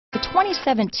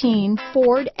2017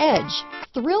 Ford Edge.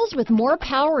 Thrills with more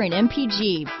power and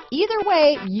MPG. Either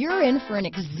way, you're in for an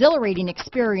exhilarating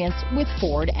experience with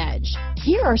Ford Edge.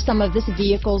 Here are some of this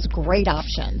vehicle's great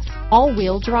options: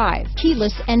 all-wheel drive,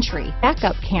 keyless entry,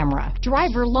 backup camera,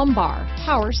 driver lumbar,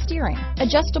 power steering,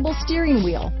 adjustable steering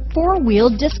wheel, four-wheel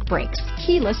disc brakes,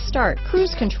 keyless start,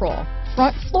 cruise control,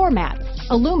 front floor mats,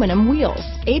 aluminum wheels,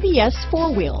 ABS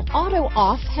four-wheel,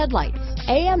 auto-off headlights,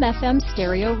 AM/FM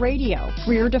stereo radio,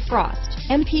 rear defrost,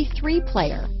 MP3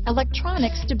 player,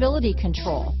 electronic stability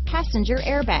control, passenger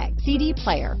airbag, CD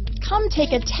player. Come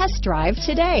take a test drive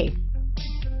today.